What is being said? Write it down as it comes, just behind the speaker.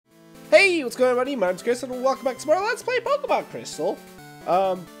Hey, what's going on, everybody? My name's Chris, and welcome back to more Let's Play Pokemon Crystal.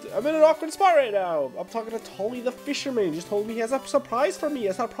 I'm in an awkward spot right now. I'm talking to Tully the Fisherman. He just told me he has a surprise for me,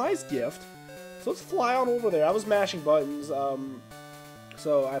 a surprise gift. So let's fly on over there. I was mashing buttons,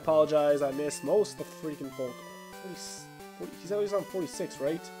 so I apologize. I missed most of the freaking folk. 40, he said he was on 46,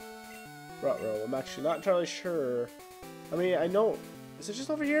 right? Ruh-roh, I'm actually not entirely sure. I mean, I know. Is it just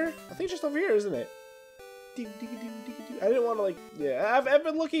over here? I think it's just over here, isn't it? I didn't want to, like, yeah, I've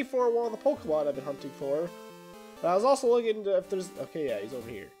been looking for one of the Pokemon I've been hunting for. But I was also looking if there's, okay, yeah, he's over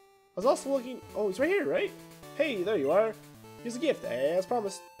here. I was also looking, oh, he's right here, right? Hey, there you are. Here's a gift, as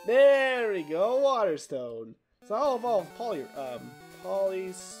promised. There we go, Waterstone. So I'll evolve Polyswirl?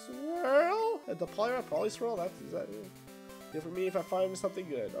 The Polyswirl? Is that good for me if I find something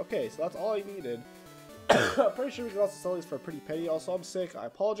good. Okay, so that's all I needed. I'm pretty sure we can also sell these for a pretty penny. Also, I'm sick. I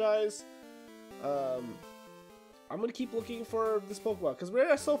apologize. I'm gonna keep looking for this Pokemon because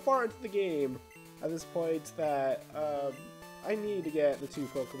we're so far into the game at this point that I need to get the two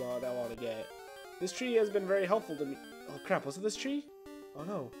Pokemon I want to get. This tree has been very helpful to me. Oh crap, was it this tree? Oh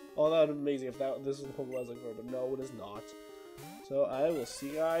no. Oh, that would be amazing if this was the Pokemon I was looking for, but no, it is not. So I will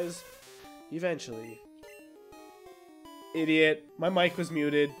see you guys eventually. Idiot. My mic was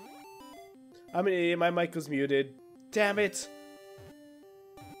muted. I'm an idiot. My mic was muted. Damn it.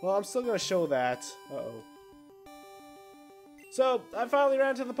 Well, I'm still gonna show that. Uh-oh. So, I finally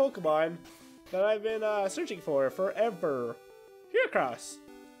ran to the Pokemon that I've been searching for forever. Heracross.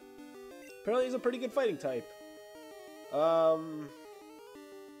 Apparently he's a pretty good fighting type. You're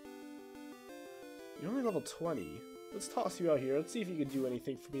only level 20. Let's toss you out here. Let's see if you can do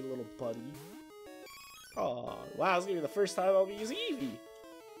anything for me, little buddy. Oh, wow, it's gonna be the first time I'll be using Eevee.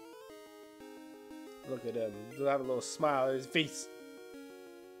 Look at him. He'll have a little smile on his face.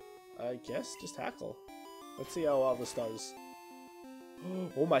 I guess just tackle. Let's see how well this does.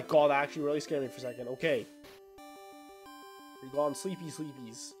 Oh my god, that actually really scared me for a second. Okay. You're gone sleepies.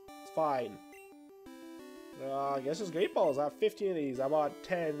 It's fine. I guess it's Great Balls. I have 15 of these. I bought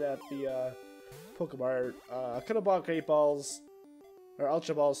 10 at the Pokemart. I could have bought Great Balls. Or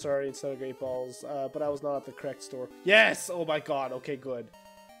Ultra Balls, sorry, instead of Great Balls. But I was not at the correct store. Yes! Oh my god, okay, good.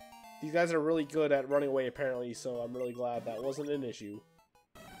 These guys are really good at running away, apparently, so I'm really glad that wasn't an issue.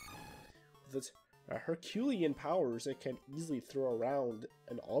 With its Herculean powers, it can easily throw around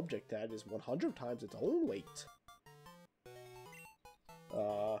an object that is 100 times its own weight.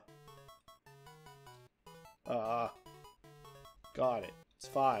 Got it. It's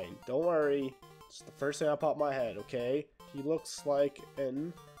fine. Don't worry. It's the first thing that popped in my head, okay? He looks like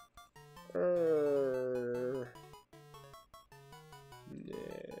an... Earnest?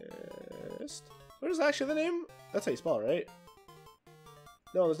 What is actually the name? That's how you spell it, right?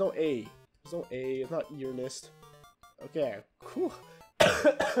 No, there's no A. There's no A. It's not Earnest. Okay. Cool.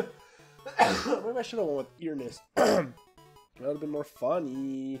 Maybe I should have went with Earnest. That would have been more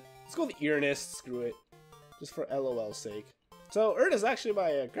funny. Let's go with Earnest. Screw it. Just for LOL's sake. So, Earnest is actually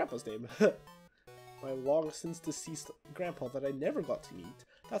my grandpa's name. My long since deceased grandpa that I never got to meet.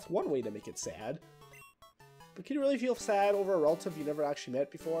 That's one way to make it sad. But can you really feel sad over a relative you never actually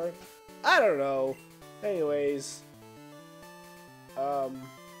met before? I don't know. Anyways.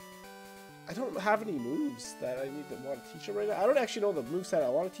 I don't have any moves that I want to teach him right now. I don't actually know the moveset I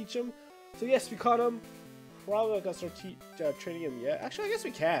want to teach him. So yes, we caught him. Probably not going to start training him yet. Actually, I guess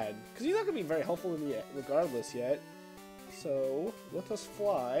we can. Because he's not going to be very helpful in the regardless yet. So, let us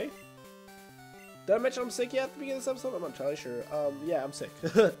fly. Did I mention I'm sick yet at the beginning of this episode? I'm not entirely sure. Yeah, I'm sick.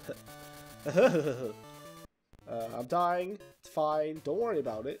 I'm dying. It's fine. Don't worry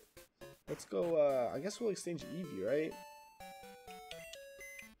about it. Let's go, I guess we'll exchange Eevee, right?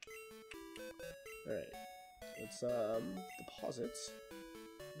 Alright. Let's,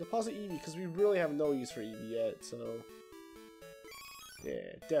 deposit Eevee, because we really have no use for Eevee yet, so...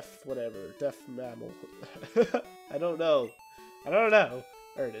 Yeah, deaf mammal. I don't know.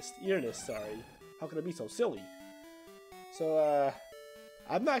 Earnest, sorry. How can I be so silly? So,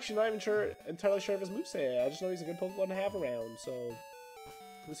 I'm actually not even entirely sure of his moveset. I just know he's a good Pokemon to have around, so...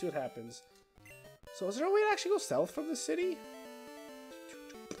 Let's see what happens. So, is there a way to actually go south from the city?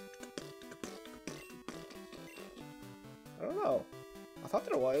 I don't know. I thought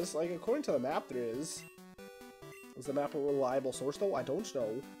there was. Like, according to the map, there is. Is the map a reliable source, though? I don't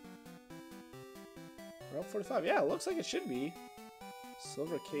know. Route 45. Yeah, it looks like it should be.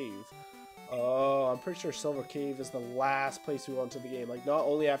 Silver Cave. Oh, I'm pretty sure Silver Cave is the last place we want to the game. Like, not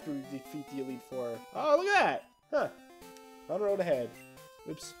only after we defeat the Elite Four. Oh, look at that! Huh. On the road ahead.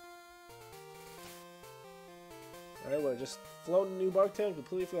 Oops. Alright, we're just floating New Barktown.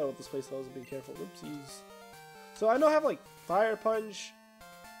 Completely forgot about this place. I wasn't being careful. Oopsies. So I know I have, like, Fire Punch,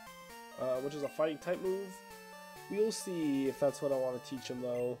 which is a fighting type move. We'll see if that's what I want to teach him,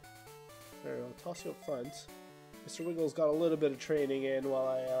 though. There we go. Toss you up front. Mr. Wiggles got a little bit of training in while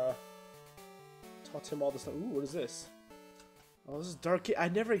I taught him all this stuff. Ooh, what is this? Oh, this is dark. I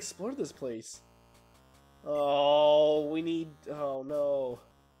never explored this place. Oh, we need... Oh, no.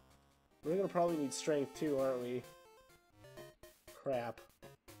 We're gonna probably need strength, too, aren't we? Crap.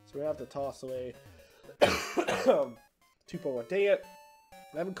 So we have to toss away 2.1. Dang it.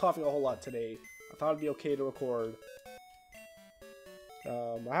 I've been coughing a whole lot today. I thought it'd be okay to record.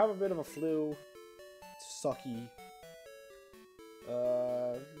 I have a bit of a flu. It's sucky.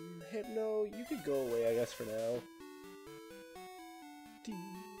 Hypno, you could go away, I guess, for now.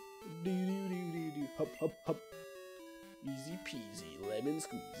 Hup, hup, hup. Easy peasy, lemon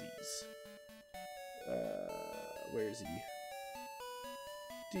squeezies. Where is he?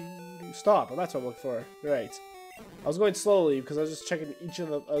 Stop, that's what I'm looking for. Right. I was going slowly because I was just checking each of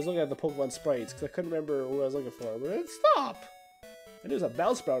the... I was looking at the Pokemon sprites because I couldn't remember what I was looking for. But stop! I knew it was a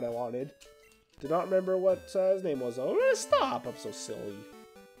Bellsprout I wanted. Did not remember what his name was. Oh, stop! I'm so silly.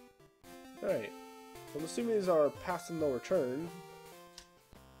 Alright. So I'm assuming these are past and no return.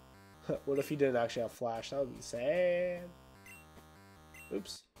 What if he didn't actually have Flash? That would be sad.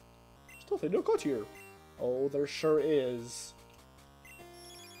 Oops. Still think no cut here. Oh, there sure is.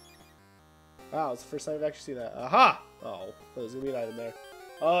 Wow, it's the first time I've actually seen that. Aha! Oh, there's gonna be an item there.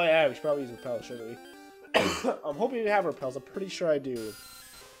 Oh yeah, we should probably use Repel, shouldn't we? I'm hoping to have Repels. I'm pretty sure I do.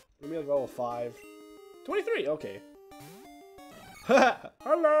 Let me have level 5. 23, okay.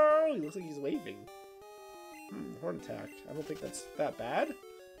 Hello! He looks like he's waving. Horn attack. I don't think that's that bad.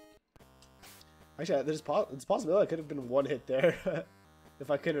 Actually, it's a possibility I could have been one hit there. If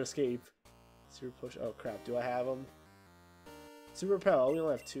I couldn't escape. Super push. Oh crap, do I have him? Super Repel, we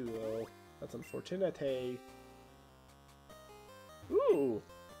only have 2 though. That's unfortunate. Hey. Ooh!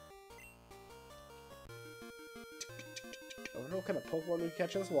 I wonder what kind of Pokemon we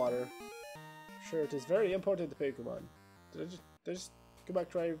catch in this water. Sure, it is very important to Pokemon. Did I just go back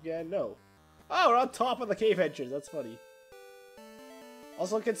try again? No. Oh, we're on top of the cave entrance. That's funny.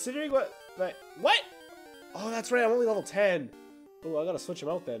 Also, considering what... What? Oh, that's right. I'm only level 10. Oh, I gotta switch him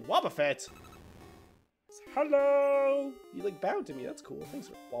out then. Wobbuffet! Hello! You like bowed to me. That's cool. Thanks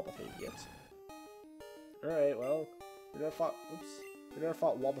for Wobbuffet gifts. Alright, well, we never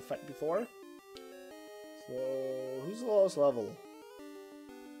fought Wobbuffet before. So, who's the lowest level?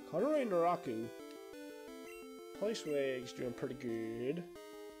 Konrei Naraku. Policewagg's doing pretty good.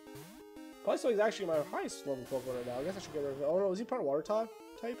 Policewagg's actually my highest level Pokemon right now. I guess I should get rid of it. Oh no, is he part of water type?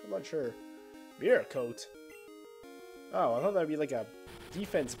 I'm not sure. Mirror Coat. Oh, I thought that'd be like a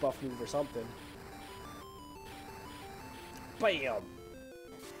defense buff move or something. Bam!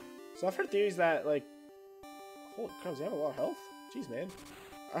 So I've heard theories that, like... Holy crap, does he have a lot of health? Jeez, man.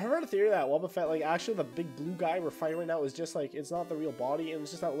 I heard a theory that Wobbuffet, like, actually the big blue guy we're fighting right now is just, like, it's not the real body, and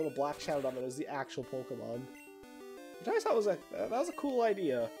it's just that little black shadow on it is the actual Pokemon. Which I thought was that was a cool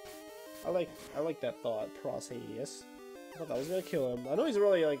idea. I like that thought process. I thought that was gonna kill him. I know he's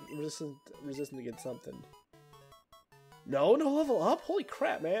really, like, resistant against something. No level up? Holy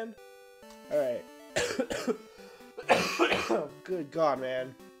crap, man. Alright. Good God,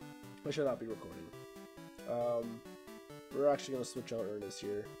 man. I should not be recording. We're actually going to switch out Earnest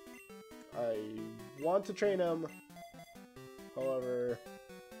here. I want to train him. However,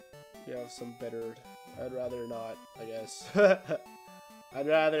 we have some better... I'd rather not, I guess. I'd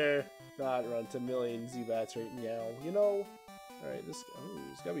rather not run to million Zubats right now, you know? Alright, this... Oh,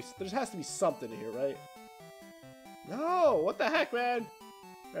 there's gotta be... There has to be something here, right? No! What the heck, man?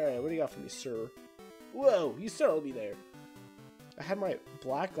 Alright, what do you got for me, sir? Whoa, you startled me there. I had my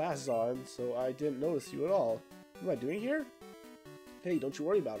black glasses on, so I didn't notice you at all. What am I doing here? Hey, don't you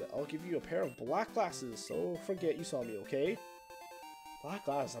worry about it. I'll give you a pair of black glasses, so forget you saw me, okay? Black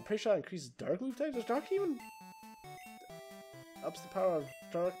glasses. I'm pretty sure that increases dark move types. Does dark even... ups the power of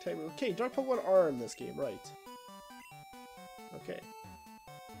dark type. Okay, dark Pokemon are in this game, right? Okay.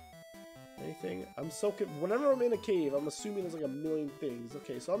 Anything? I'm so... Whenever I'm in a cave, I'm assuming there's like a million things.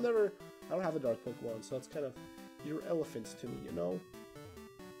 Okay, so I don't have a dark Pokemon, so that's kind of... You're elephants to me, you know?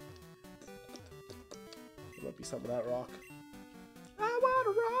 There might be something with that rock. I want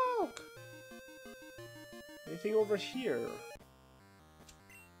a rock! Anything over here?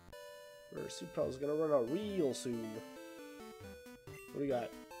 Our Super is gonna run out real soon. What do we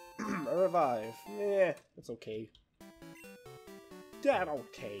got? A revive. Eh, that's okay. That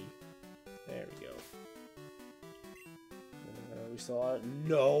okay. There we go. We saw it.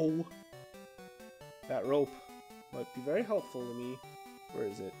 No! That rope might be very helpful to me. Where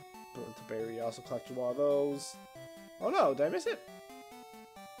is it? Burnt to berry. I also collected one of those. Oh no, did I miss it?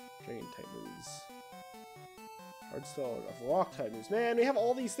 Dragon type moves. Hardstone of rock type moves. Man, we have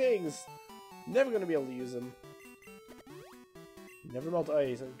all these things. Never gonna be able to use them. Never melt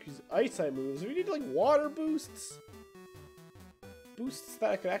ice. Ice type moves. We need like water boosts. Boosts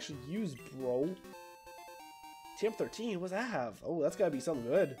that I could actually use, bro. TM13, what's that have? Oh, that's gotta be something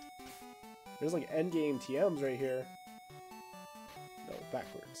good. There's like endgame TMs right here. No,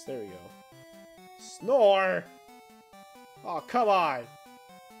 backwards. There we go. Snore! Oh, come on!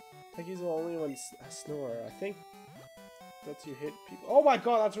 I think he's the only one snore. I think that's you hit people. Oh my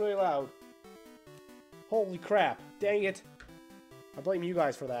god, that's really loud. Holy crap. Dang it. I blame you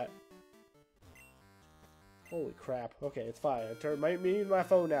guys for that. Holy crap. Okay, it's fine. I turned my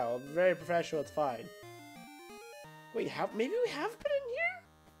phone now. I'm very professional. It's fine. Wait, maybe we have been in here?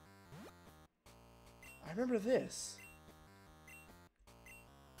 I remember this.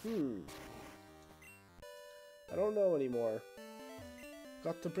 I don't know anymore.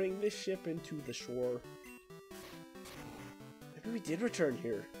 Got to bring this ship into the shore. Maybe we did return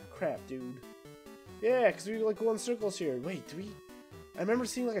here. Crap, dude. Yeah, because we like go in circles here. Wait, do we... I remember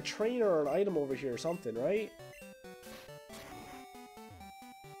seeing like a train or an item over here or something, right?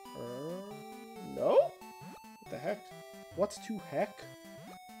 No? What the heck? What's to heck?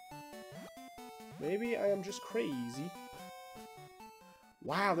 Maybe I am just crazy.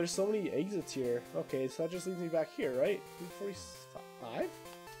 Wow, there's so many exits here. Okay, so that just leads me back here, right? 345?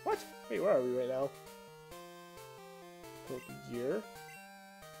 What? Wait, where are we right now? Gear.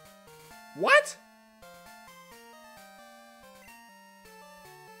 What?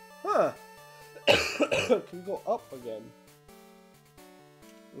 Huh. Can we go up again?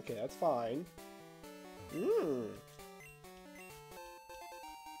 Okay, that's fine. I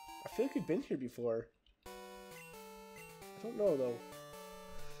feel like we've been here before. I don't know, though.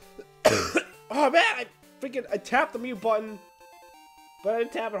 Oh, man! I tapped the mute button, but I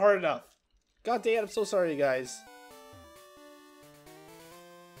didn't tap it hard enough. God damn, I'm so sorry, guys.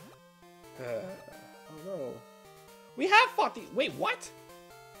 Oh, no. We have fought the... Wait, what?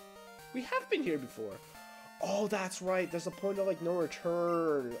 We have been here before. Oh, that's right. There's a point of, like, no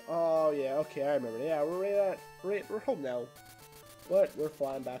return. Oh, yeah. Okay, I remember. Yeah, we're home now. But we're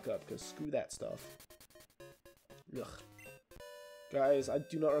flying back up, because screw that stuff. Ugh. Guys, I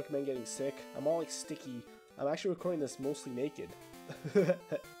do not recommend getting sick. I'm all, like, sticky. I'm actually recording this mostly naked.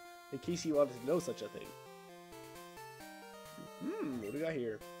 In case you wanted to know such a thing. What do we got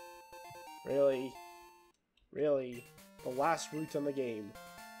here? Really? Really? The last route on the game.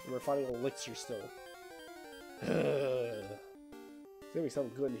 And we're finding elixir still. There's gonna be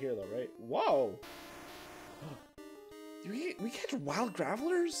something good in here though, right? Whoa! Do we catch wild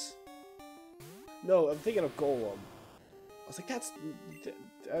gravelers? No, I'm thinking of Golem. I was like,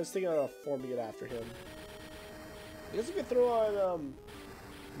 I was thinking of a form to get after him. I guess we could throw on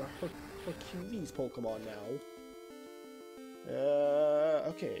my Hercules Pokemon now.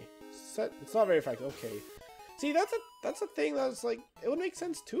 Okay. It's not very effective. Okay. See, that's a thing that's like, it would make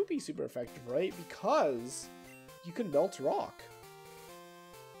sense to be super effective, right? Because you can melt rock.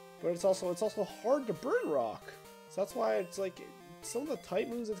 But it's also hard to burn rock. So that's why it's like some of the type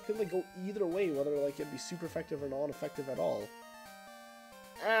moves that could like go either way, whether like it'd be super effective or non-effective at all.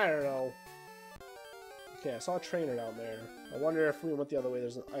 I don't know. Okay, I saw a trainer down there. I wonder if we went the other way,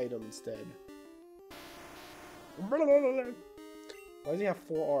 there's an item instead. Why does he have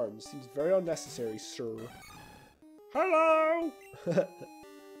 4 arms? Seems very unnecessary, sir. Hello! I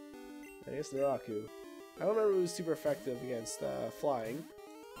guess Naraku. I don't remember it was super effective against flying.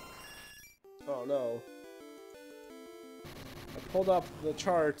 Oh no. I pulled up the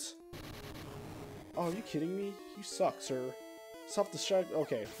charts. Oh, are you kidding me? You suck, sir. Self-destruct.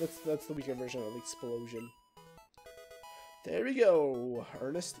 Okay, that's the weaker version of explosion. There we go.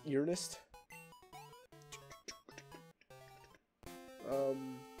 Earnest.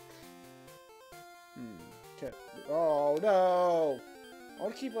 Okay. Oh no! I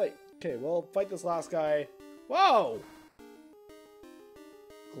want to keep like. Okay, we'll fight this last guy. Whoa!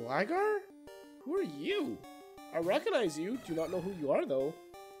 Gligar? Who are you? I recognize you. Do not know who you are though.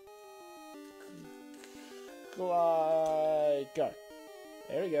 Gligar.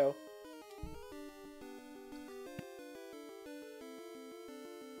 There we go.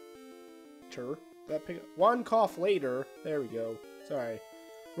 That pick one cough later. There we go. Sorry.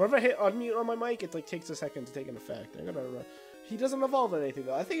 Whenever I hit unmute on my mic, it like takes a second to take an effect. I'm gonna run. He doesn't evolve anything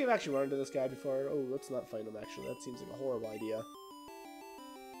though. I think I've actually run into this guy before. Oh, let's not fight him actually. That seems like a horrible idea.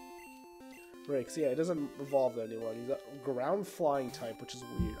 Breaks. Yeah, it doesn't evolve to anyone. He's a ground flying type, which is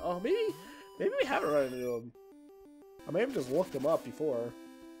weird. Oh, maybe we haven't run into him. I may have just looked him up before.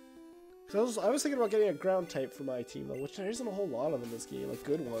 So I was thinking about getting a ground type for my team, though, which there isn't a whole lot of them in this game, like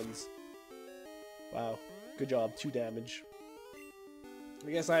good ones. Wow, good job, 2 damage.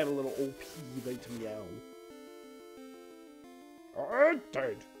 I guess I have a little OP right to meow. Oh,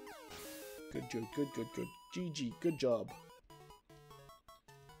 dead. Good, good, good, good, good. GG, good job.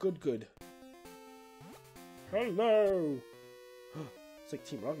 Good, good. Hello! It's like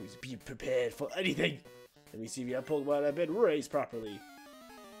Team Rocket's be prepared for anything. Let me see if your Pokemon have been raised properly.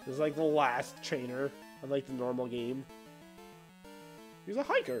 This is like the last trainer, unlike the normal game. He's a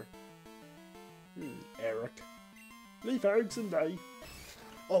hiker. Eric. Leave Eric someday.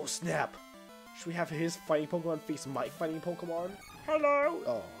 Oh, snap. Should we have his fighting Pokemon face my fighting Pokemon? Hello!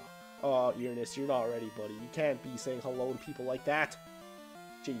 Oh. Oh, Earnest, you're not ready, buddy. You can't be saying hello to people like that.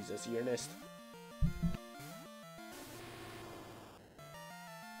 Jesus, Earnest.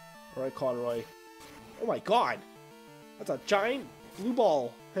 Alright, Conroy. Oh my god! That's a giant blue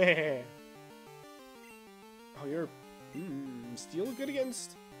ball. Oh, you're... Steel good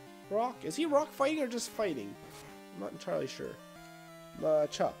against Rock? Is he Rock fighting or just fighting? I'm not entirely sure.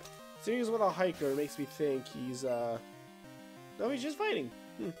 Chop. Seeing as with a hiker makes me think he's, No, he's just fighting.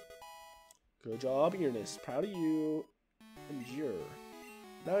 Good job, Earnest. Proud of you. Endure.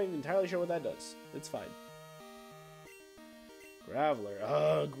 Not even entirely sure what that does. It's fine. Graveler.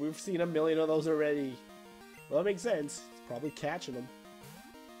 Ugh, we've seen a million of those already. Well, that makes sense. It's probably catching them.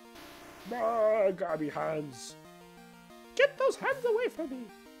 Gabby hands. Get those hands away from me.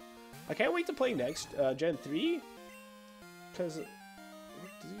 I can't wait to play next. Gen 3? Because... Did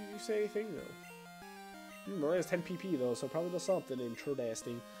you say anything? No. Only has 10 PP though, so probably does something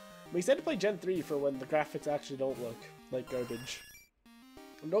interesting. I'm excited to play Gen 3 for when the graphics actually don't look like garbage.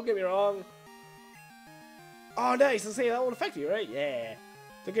 And don't get me wrong. Oh, nice! I say that won't affect you, right? Yeah.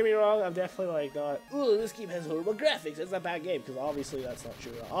 Don't get me wrong, I'm definitely like not, ooh, this game has horrible graphics, it's a bad game, because obviously that's not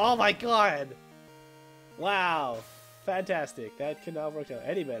true. Oh my god! Wow. Fantastic. That could not work out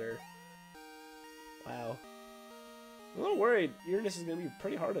any better. Wow. I'm a little worried. Earnest is going to be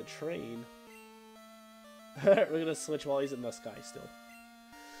pretty hard to train. We're going to switch while he's in the sky still.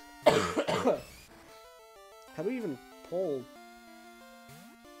 How do we even pull?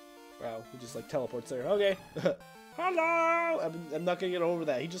 Wow, he just like teleports there. Okay. Hello! I'm not going to get over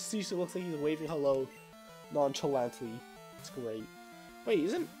that. He just seriously looks like he's waving hello nonchalantly. It's great. Wait,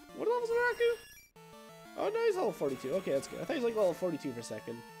 isn't... What level is Araku? Oh, no, he's level 42. Okay, that's good. I thought he was like level 42 for a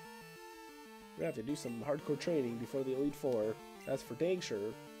second. We're gonna have to do some hardcore training before the Elite Four. That's for dang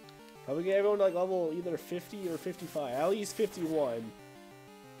sure. Probably get everyone like level either 50 or 55. At least 51.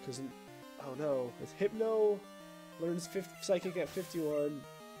 Because, oh no, it's Hypno learns Psychic at 51.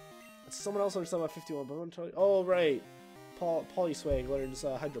 Someone else learns something at 51, but I'm gonna tell you. Oh, right. Polyswag learns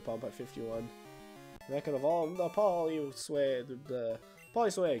Hydro Pump at 51. And that could evolve the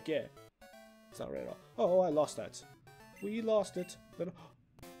Polyswag, yeah. It's not right at all. Oh, I lost that. We lost it.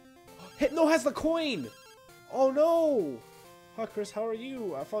 Hypno has the coin! Oh no! Hi Chris, how are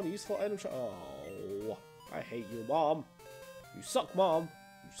you? I found a useful item. Oh, I hate you, Mom. You suck, Mom.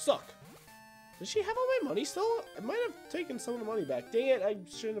 You suck. Does she have all my money still? I might have taken some of the money back. Dang it, I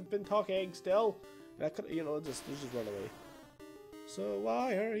shouldn't have been talking still. I could, you know, just run away. So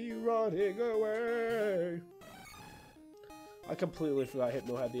why are you running away? I completely forgot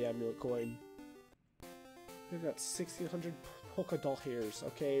Hypno had the amulet coin. We've got 1,600 polka dot hairs.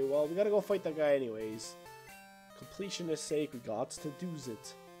 Okay, well, we gotta go fight that guy anyways. Completionist sake, we got to do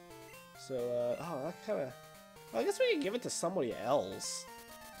it. So, oh, that kinda... Well, I guess we can give it to somebody else.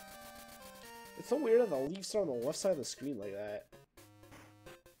 It's so weird that the leaves are on the left side of the screen like that.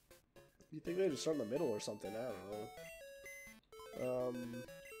 You think they'd just start in the middle or something? I don't know.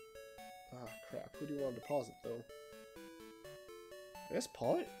 Ah, crap. Who do you want to deposit, though? I guess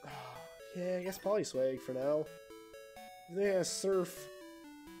Poly... Yeah, I guess Polyswag for now. Yeah, Surf.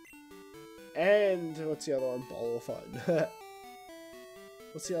 And what's the other one? Ball of Fun.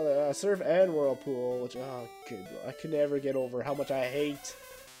 What's the other? Surf and Whirlpool, which, oh, good. I can never get over how much I hate.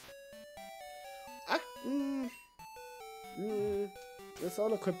 Let's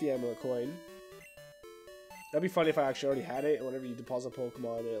unequip the amulet coin. That'd be funny if I actually already had it, and whenever you deposit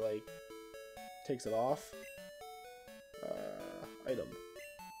Pokemon, it, like, takes it off. Item.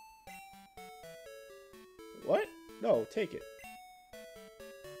 What? No, take it.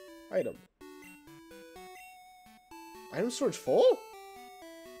 Item. Item storage full?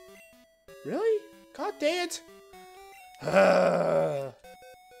 Really? God damn it! No,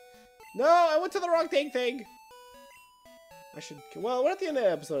 I went to the wrong thing! I should... Well, we're at the end of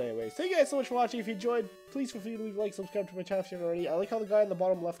the episode anyways. Thank you guys so much for watching. If you enjoyed, please feel free to leave a like, subscribe to my channel if you haven't already. I like how the guy in the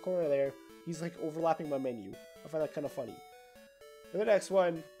bottom left corner there, he's like overlapping my menu. I find that kind of funny. In the next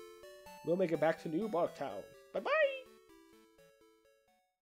one, We'll make it back to New Bark Town.